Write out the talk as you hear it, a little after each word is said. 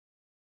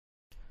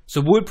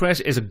So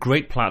WordPress is a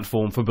great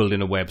platform for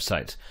building a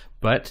website,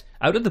 but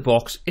out of the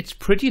box, it's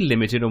pretty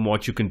limited on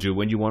what you can do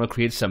when you want to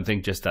create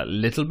something just that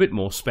little bit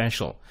more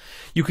special.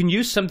 You can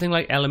use something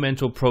like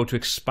Elementor Pro to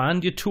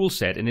expand your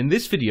toolset, and in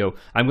this video,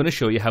 I'm going to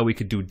show you how we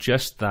could do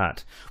just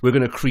that. We're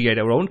going to create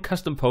our own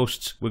custom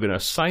posts, we're going to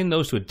assign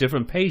those to a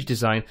different page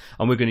design,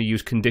 and we're going to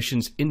use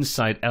conditions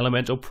inside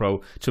Elementor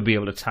Pro to be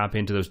able to tap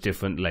into those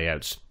different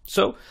layouts.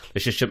 So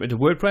let's just jump into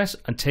WordPress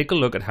and take a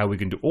look at how we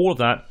can do all of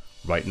that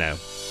right now.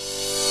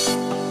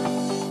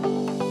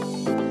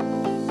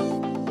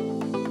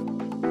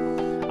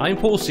 I'm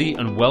Paul C,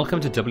 and welcome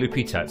to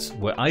WP Tuts,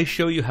 where I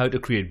show you how to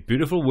create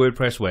beautiful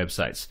WordPress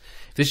websites.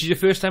 If this is your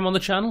first time on the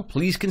channel,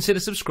 please consider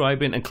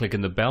subscribing and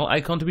clicking the bell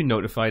icon to be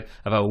notified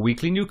of our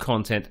weekly new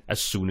content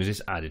as soon as it's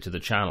added to the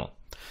channel.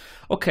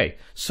 Okay,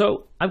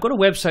 so I've got a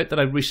website that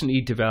I recently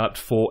developed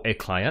for a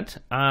client,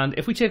 and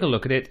if we take a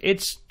look at it,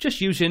 it's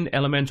just using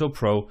Elementor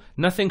Pro,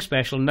 nothing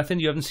special, nothing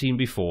you haven't seen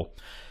before.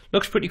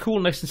 Looks pretty cool,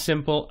 nice and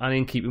simple, and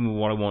in keeping with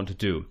what I want to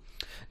do.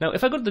 Now,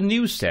 if I go to the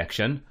news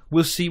section,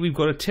 we'll see we've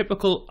got a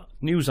typical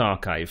news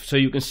archive. So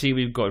you can see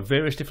we've got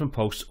various different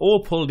posts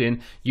all pulled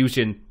in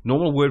using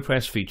normal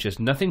WordPress features,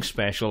 nothing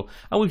special,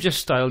 and we've just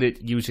styled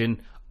it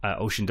using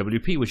Ocean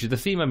WP, which is the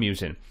theme I'm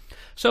using.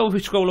 So if we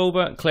scroll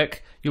over,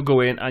 click, you'll go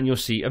in and you'll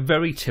see a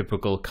very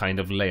typical kind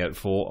of layout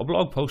for a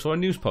blog post or a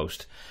news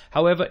post.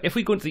 However, if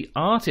we go into the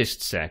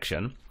artist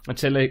section and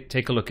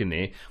take a look in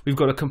there, we've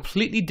got a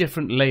completely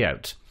different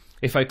layout.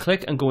 If I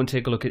click and go and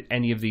take a look at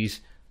any of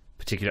these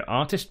particular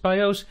artist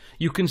bios,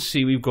 you can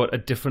see we've got a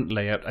different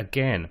layout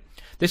again.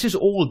 This is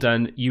all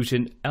done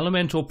using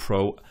Elementor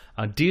Pro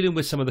and dealing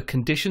with some of the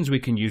conditions we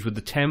can use with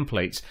the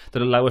templates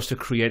that allow us to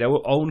create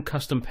our own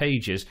custom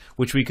pages,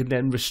 which we can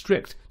then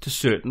restrict to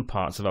certain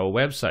parts of our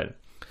website.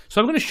 So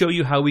I'm going to show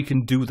you how we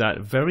can do that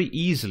very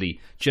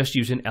easily just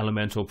using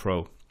Elementor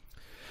Pro.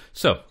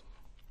 So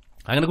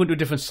I'm going to go to a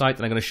different site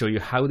and I'm going to show you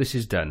how this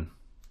is done.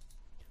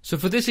 So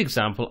for this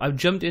example, I've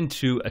jumped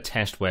into a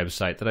test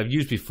website that I've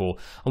used before,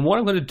 and what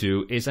I'm going to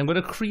do is I'm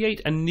going to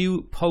create a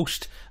new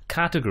post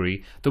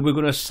category that we're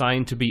going to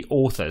assign to be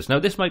authors. Now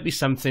this might be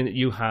something that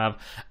you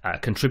have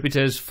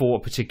contributors for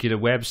a particular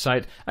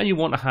website and you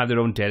want to have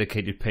their own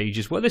dedicated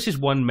pages. Well, this is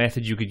one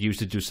method you could use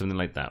to do something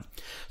like that.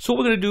 So what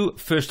we're going to do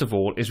first of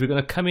all is we're going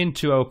to come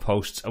into our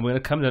posts and we're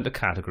going to come down to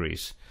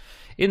categories.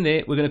 In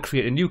there, we're going to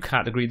create a new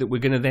category that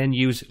we're going to then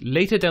use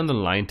later down the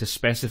line to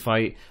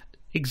specify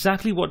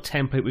exactly what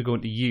template we're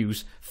going to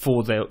use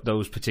for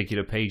those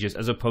particular pages,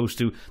 as opposed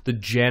to the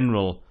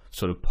general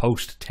sort of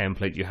post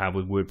template you have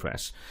with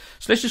WordPress.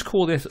 So let's just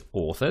call this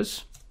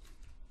authors.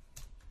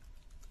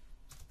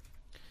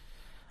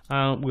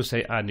 We'll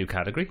say add new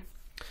category.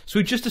 So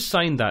we just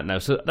assigned that now,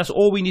 so that's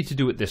all we need to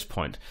do at this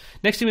point.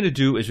 Next thing we're going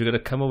to do is we're going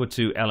to come over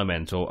to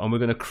Elementor and we're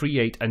going to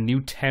create a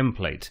new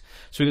template.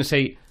 So we're going to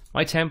say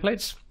my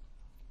templates.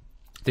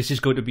 This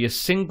is going to be a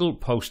single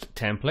post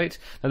template.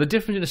 Now the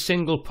difference in a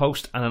single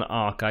post and an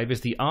archive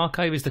is the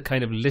archive is the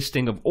kind of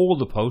listing of all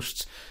the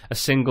posts. A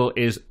single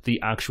is the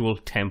actual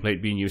template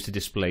being used to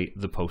display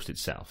the post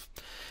itself.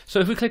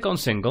 So if we click on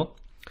single,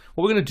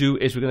 what we're going to do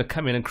is we're going to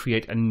come in and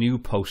create a new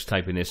post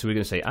type in this. So we're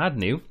going to say add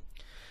new.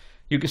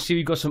 You can see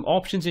we've got some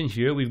options in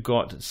here. We've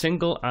got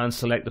single and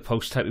select the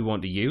post type we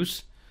want to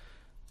use.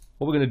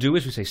 What we're going to do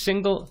is we say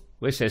single,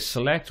 where it says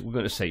select, we're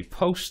going to say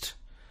post.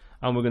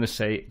 And we're going to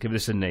say, give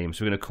this a name.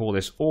 So we're going to call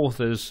this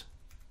authors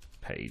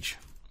page.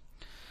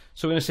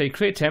 So we're going to say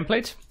create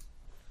template.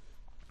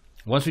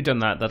 Once we've done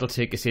that, that'll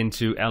take us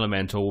into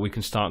Elementor where we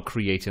can start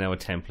creating our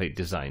template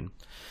design.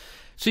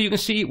 So you can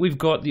see we've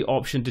got the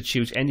option to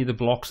choose any of the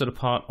blocks that are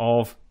part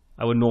of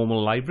our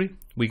normal library.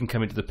 We can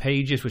come into the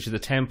pages, which are the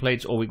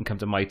templates, or we can come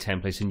to my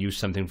templates and use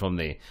something from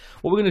there.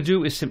 What we're going to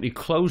do is simply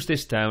close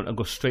this down and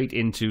go straight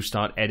into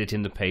start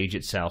editing the page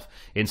itself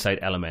inside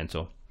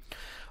Elementor.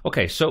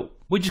 Okay, so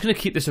we're just going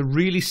to keep this a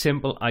really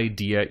simple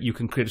idea. You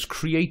can create as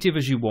creative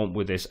as you want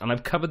with this, and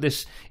I've covered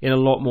this in a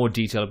lot more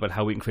detail about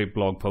how we can create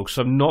blog posts,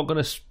 so I'm not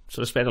going to sort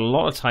of spend a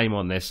lot of time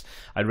on this.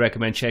 I'd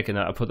recommend checking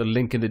that. I'll put the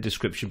link in the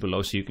description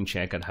below so you can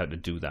check out how to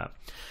do that.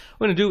 What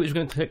we're going to do is we're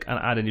going to click and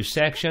add a new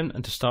section,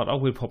 and to start off,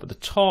 we'll pop at the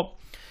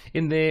top.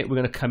 In there, we're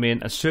going to come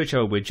in and search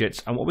our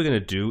widgets, and what we're going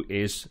to do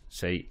is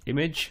say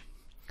image,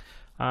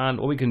 and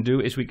what we can do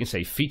is we can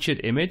say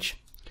featured image.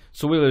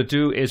 So what we're going to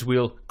do is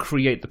we'll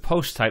create the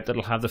post type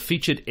that'll have the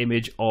featured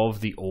image of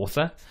the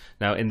author.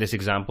 Now in this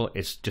example,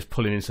 it's just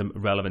pulling in some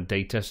relevant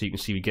data so you can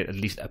see we get at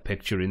least a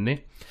picture in there.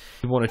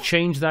 If we want to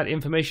change that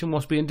information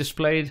what's being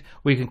displayed,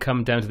 we can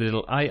come down to the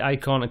little eye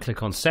icon and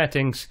click on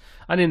settings.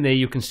 And in there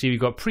you can see we've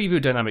got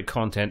preview dynamic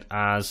content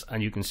as,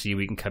 and you can see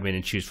we can come in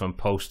and choose from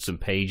posts and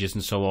pages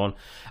and so on.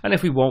 And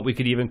if we want, we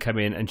could even come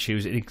in and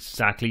choose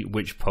exactly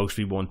which post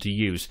we want to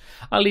use.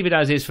 I'll leave it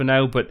as is for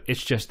now, but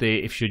it's just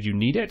there if should you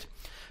need it.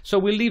 So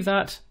we'll leave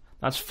that,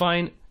 that's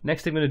fine.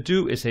 Next thing I'm going to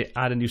do is say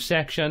add a new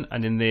section,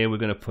 and in there we're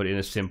going to put in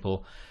a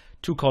simple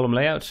 2-column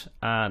layout,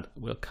 and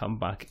we'll come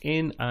back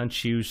in and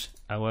choose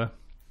our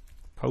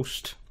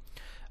post,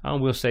 and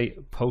we'll say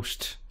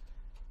post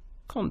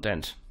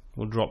content.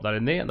 We'll drop that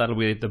in there. That'll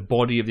be the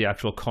body of the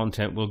actual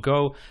content will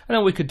go. And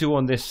then we could do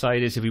on this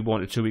side is if we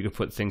wanted to, we could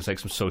put things like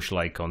some social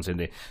icons in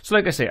there. So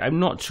like I say, I'm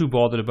not too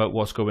bothered about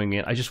what's going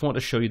in. I just want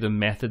to show you the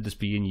method that's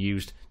being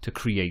used to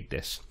create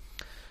this.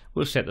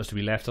 We'll set this to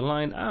be left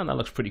aligned, and that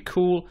looks pretty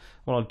cool.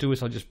 What I'll do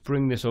is I'll just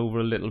bring this over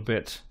a little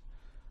bit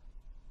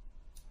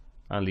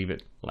and leave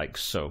it like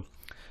so.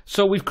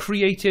 So we've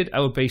created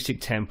our basic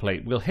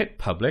template. We'll hit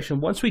publish,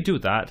 and once we do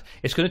that,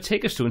 it's going to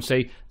take us through and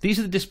say, these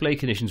are the display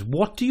conditions.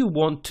 What do you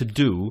want to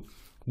do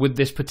with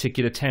this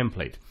particular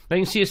template? Now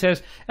you can see it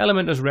says,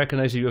 Elementor has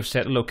recognized that you have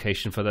set a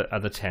location for the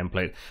other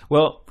template.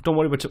 Well, don't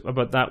worry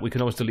about that. We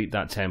can always delete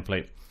that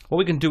template. What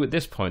we can do at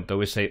this point,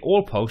 though, is say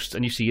all posts,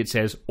 and you see it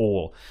says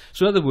all.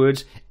 So in other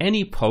words,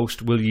 any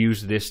post will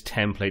use this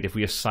template if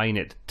we assign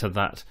it to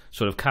that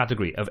sort of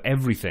category of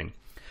everything.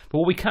 But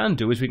what we can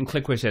do is we can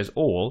click where it says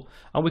all,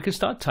 and we can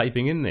start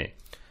typing in there.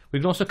 We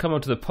can also come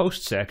onto the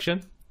post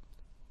section,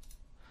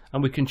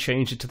 and we can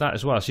change it to that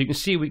as well. So you can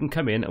see we can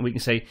come in and we can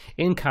say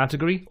in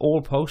category,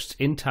 all posts,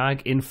 in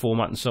tag, in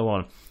format, and so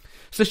on.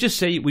 So let's just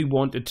say we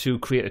wanted to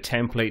create a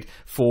template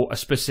for a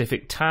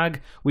specific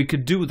tag. We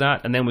could do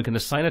that, and then we can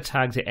assign a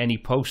tag to any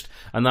post,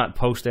 and that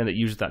post then that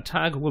uses that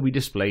tag will be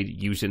displayed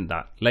using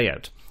that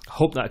layout. I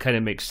hope that kind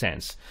of makes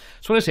sense.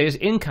 So what I say is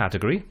in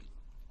category,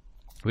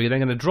 we're then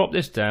going to drop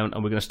this down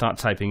and we're going to start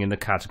typing in the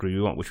category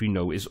we want, which we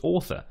know is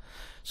author.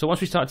 So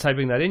once we start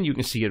typing that in, you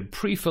can see it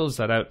pre-fills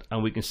that out,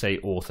 and we can say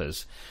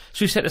authors.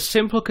 So we set a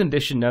simple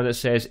condition now that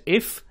says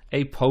if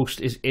a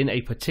post is in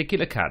a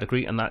particular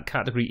category and that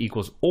category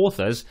equals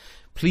authors,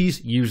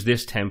 please use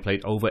this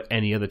template over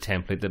any other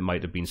template that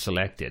might have been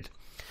selected.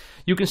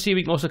 You can see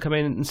we can also come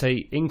in and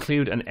say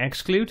include and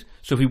exclude.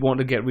 So if we want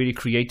to get really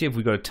creative,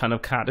 we've got a ton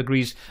of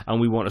categories and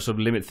we want to sort of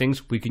limit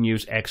things, we can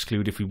use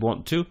exclude if we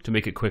want to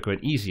make it quicker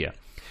and easier.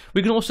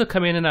 We can also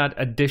come in and add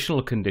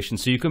additional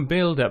conditions, so you can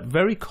build up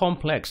very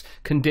complex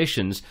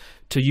conditions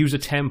to use a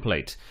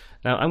template.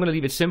 Now I'm going to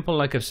leave it simple,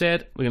 like I've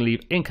said. We're going to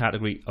leave in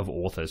category of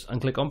authors and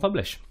click on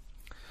publish.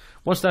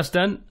 Once that's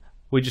done,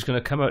 we're just going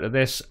to come out of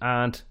this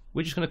and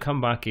we're just going to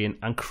come back in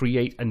and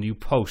create a new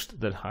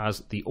post that has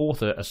the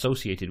author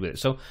associated with it.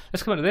 So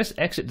let's come out of this,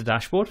 exit the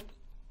dashboard.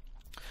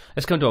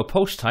 Let's come to our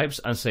post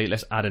types and say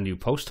let's add a new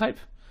post type.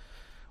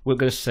 We're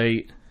going to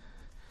say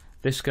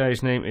this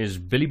guy's name is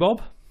Billy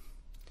Bob.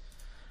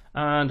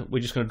 And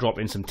we're just going to drop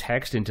in some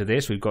text into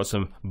this. We've got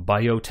some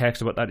bio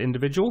text about that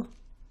individual.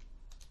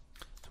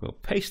 So we'll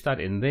paste that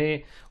in there.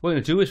 What we're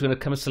going to do is we're going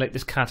to come and select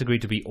this category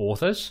to be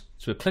authors.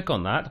 So we'll click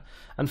on that.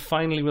 And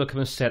finally, we'll come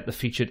and set the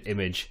featured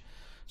image.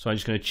 So I'm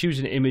just going to choose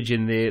an image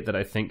in there that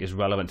I think is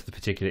relevant to the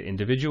particular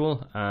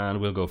individual. And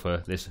we'll go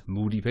for this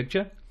moody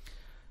picture.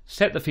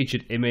 Set the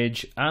featured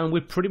image. And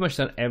we've pretty much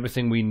done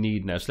everything we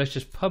need now. So let's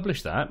just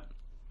publish that.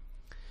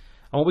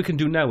 And what we can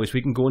do now is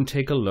we can go and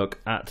take a look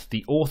at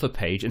the author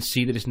page and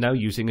see that it's now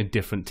using a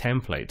different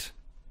template.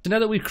 So now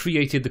that we've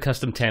created the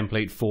custom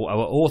template for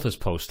our authors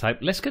post type,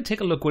 let's go take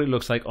a look what it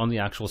looks like on the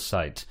actual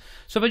site.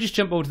 So if I just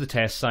jump over to the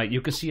test site,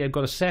 you can see I've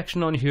got a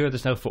section on here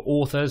that's now for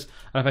authors,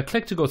 and if I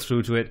click to go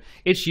through to it,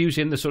 it's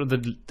using the sort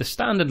of the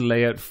standard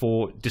layout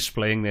for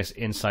displaying this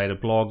inside a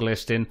blog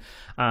listing,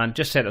 and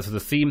just set it to the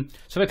theme.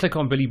 So if I click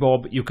on Billy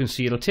Bob, you can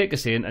see it'll take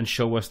us in and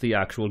show us the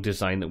actual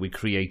design that we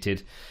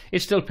created.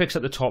 It still picks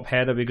up the top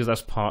header because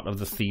that's part of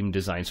the theme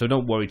design, so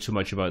don't worry too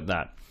much about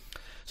that.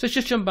 So let's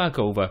just jump back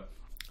over.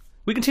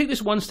 We can take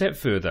this one step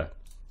further.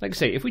 Like I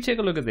say, if we take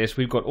a look at this,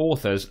 we've got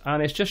authors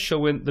and it's just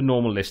showing the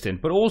normal listing.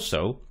 But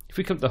also, if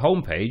we come to the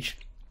home page,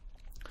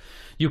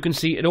 you can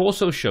see it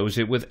also shows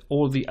it with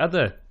all the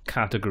other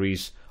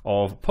categories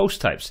of post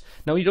types.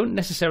 Now, you don't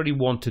necessarily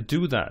want to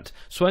do that.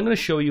 So I'm going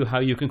to show you how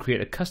you can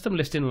create a custom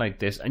listing like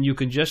this, and you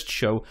can just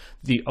show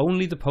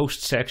only the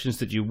post sections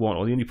that you want,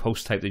 or the only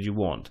post type that you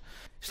want.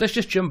 So let's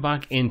just jump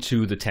back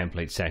into the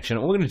template section.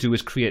 All we're going to do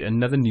is create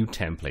another new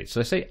template. So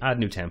let's say add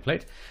new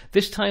template.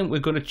 This time we're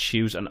going to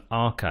choose an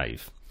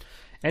archive.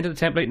 Enter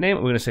the template name.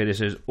 We're going to say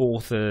this is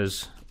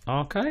authors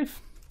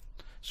archive.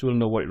 So we'll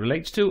know what it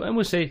relates to, and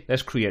we'll say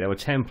let's create our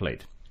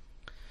template.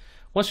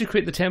 Once we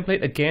create the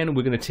template, again,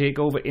 we're going to take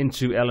over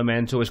into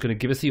Elementor. It's going to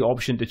give us the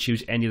option to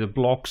choose any of the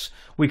blocks.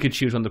 We could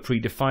choose on the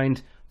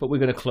predefined, but we're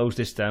going to close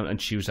this down and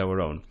choose our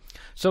own.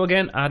 So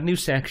again, add new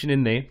section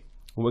in there.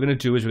 What we're going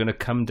to do is we're going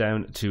to come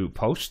down to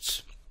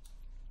posts,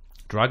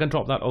 drag and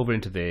drop that over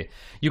into there.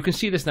 You can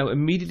see this now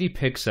immediately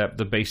picks up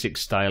the basic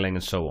styling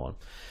and so on.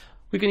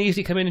 We can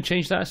easily come in and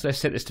change that. So let's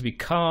set this to be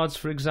cards,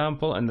 for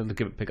example, and then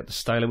pick up the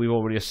styling we've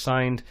already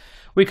assigned.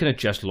 We can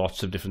adjust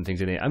lots of different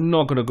things in here. I'm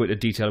not going to go into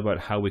detail about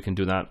how we can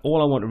do that.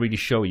 All I want to really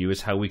show you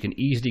is how we can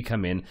easily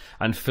come in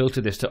and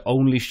filter this to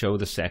only show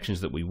the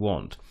sections that we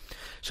want.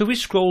 So if we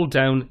scroll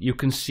down, you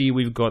can see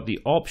we've got the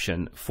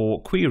option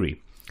for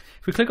query.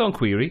 If we click on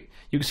query,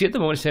 you can see at the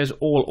moment it says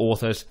all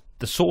authors.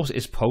 The source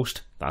is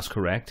post, that's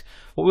correct.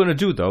 What we're going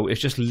to do though is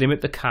just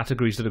limit the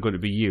categories that are going to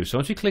be used. So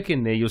once we click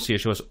in there, you'll see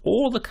it shows us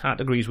all the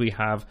categories we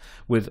have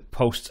with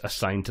posts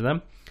assigned to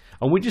them.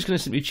 And we're just going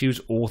to simply choose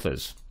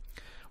authors.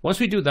 Once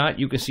we do that,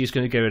 you can see it's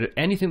going to get rid of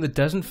anything that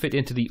doesn't fit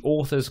into the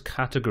authors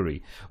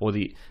category or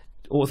the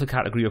author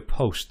category of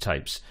post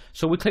types.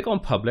 So we click on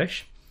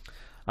publish,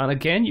 and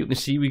again you can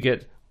see we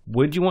get,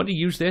 where do you want to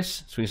use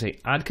this? So we can say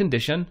add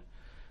condition,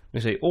 we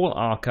can say all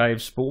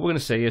archives, but what we're going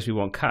to say is we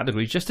want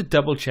category, just to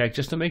double check,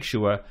 just to make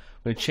sure.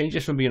 We're going to change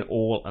this from being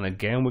all, and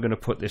again we're going to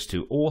put this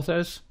to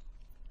authors.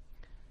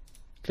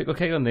 Click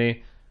OK on there,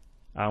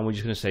 and we're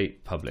just going to say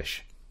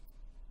publish.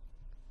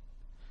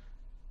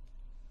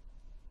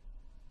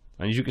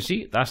 And as you can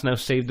see, that's now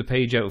saved the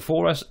page out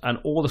for us, and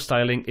all the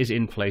styling is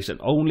in place and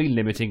only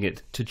limiting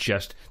it to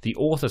just the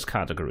authors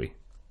category.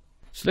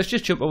 So let's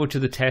just jump over to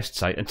the test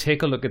site and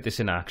take a look at this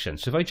in action.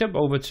 So if I jump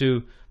over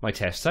to my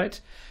test site,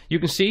 you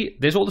can see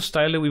there's all the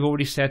styling we've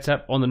already set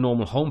up on the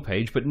normal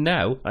homepage, but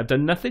now I've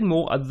done nothing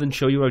more other than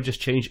show you I've just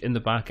changed in the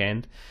back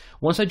end.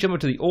 Once I jump over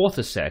to the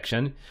authors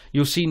section,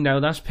 you'll see now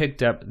that's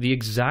picked up the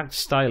exact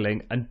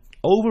styling and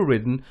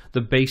overridden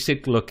the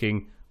basic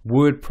looking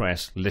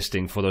WordPress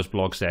listing for those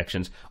blog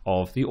sections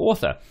of the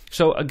author.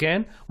 So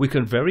again, we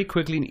can very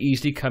quickly and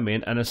easily come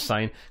in and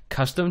assign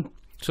custom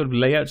sort of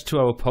layouts to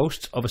our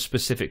posts of a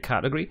specific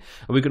category,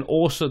 and we can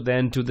also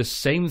then do the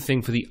same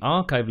thing for the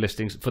archive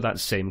listings for that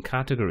same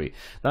category.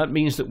 That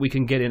means that we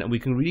can get in and we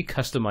can really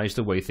customize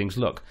the way things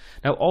look.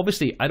 Now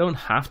obviously I don't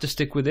have to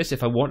stick with this.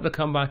 If I wanted to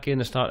come back in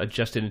and start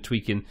adjusting and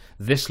tweaking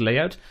this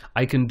layout,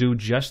 I can do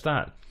just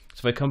that.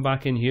 So if I come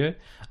back in here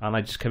and I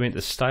just come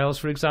into styles,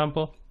 for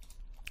example,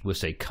 we'll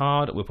say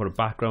card, we'll put a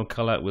background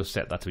color, we'll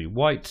set that to be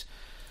white.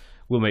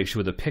 We'll make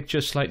sure the picture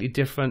is slightly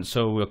different,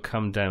 so we'll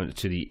come down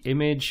to the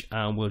image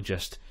and we'll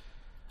just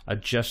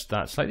adjust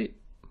that slightly.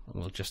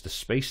 We'll adjust the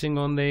spacing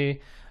on there.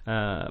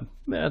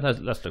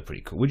 That's look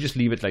pretty cool. We'll just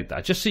leave it like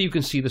that, just so you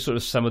can see the sort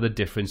of some of the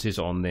differences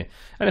on there.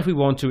 And if we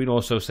want to, we can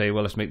also say,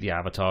 well, let's make the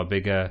avatar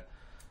bigger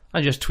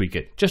and just tweak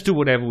it. Just do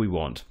whatever we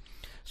want.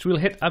 So we'll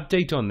hit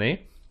update on there.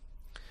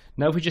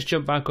 Now if we just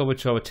jump back over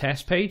to our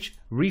test page,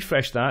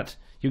 refresh that,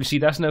 you can see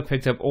that's now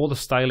picked up all the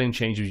styling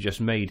changes we just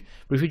made.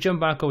 But if we jump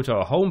back over to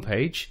our home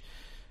page,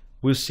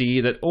 we'll see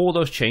that all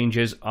those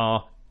changes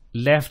are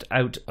left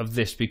out of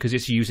this because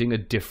it's using a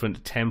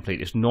different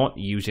template. It's not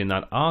using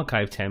that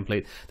archive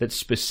template that's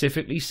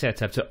specifically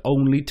set up to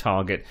only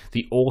target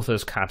the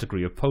author's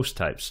category of post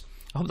types.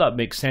 I hope that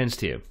makes sense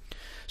to you.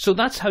 So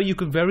that's how you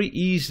can very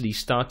easily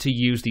start to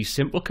use these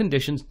simple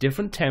conditions,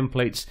 different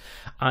templates,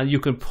 and you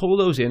can pull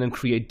those in and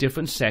create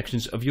different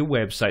sections of your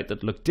website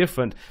that look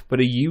different but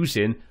are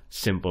using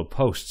simple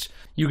posts.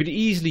 You could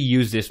easily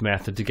use this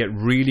method to get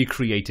really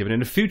creative, and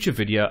in a future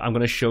video I'm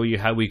going to show you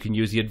how we can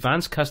use the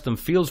Advanced Custom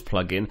Fields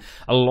plugin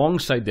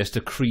alongside this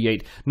to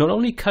create not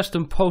only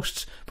custom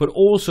posts but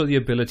also the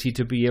ability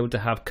to be able to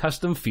have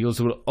custom fields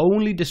that will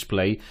only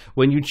display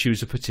when you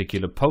choose a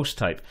particular post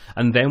type.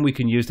 And then we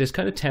can use this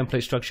kind of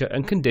template structure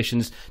and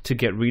conditions to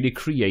get really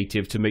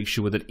creative to make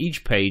sure that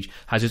each page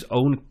has its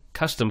own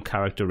custom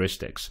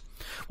characteristics.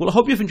 Well, I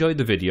hope you've enjoyed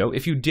the video.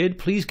 If you did,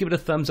 please give it a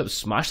thumbs up,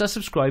 smash that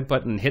subscribe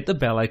button, and hit the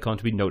bell icon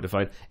to be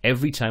notified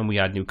every time we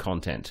add new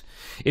content.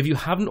 If you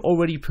haven't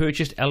already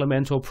purchased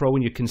Elementor Pro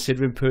and you're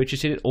considering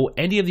purchasing it, or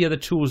any of the other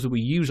tools that we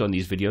use on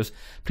these videos,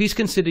 please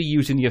consider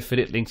using the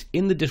affiliate links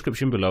in the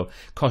description below.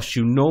 Costs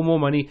you no more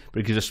money, but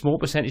it gives a small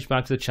percentage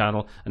back to the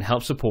channel and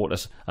helps support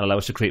us and allow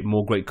us to create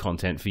more great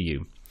content for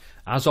you.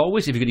 As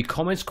always, if you've got any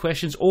comments,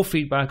 questions, or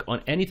feedback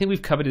on anything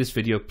we've covered in this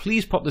video,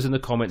 please pop this in the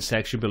comments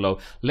section below.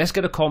 Let's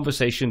get a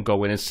conversation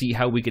going and see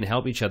how we can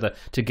help each other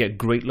to get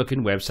great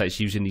looking websites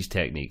using these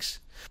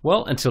techniques.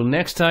 Well, until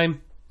next time,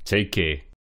 take care.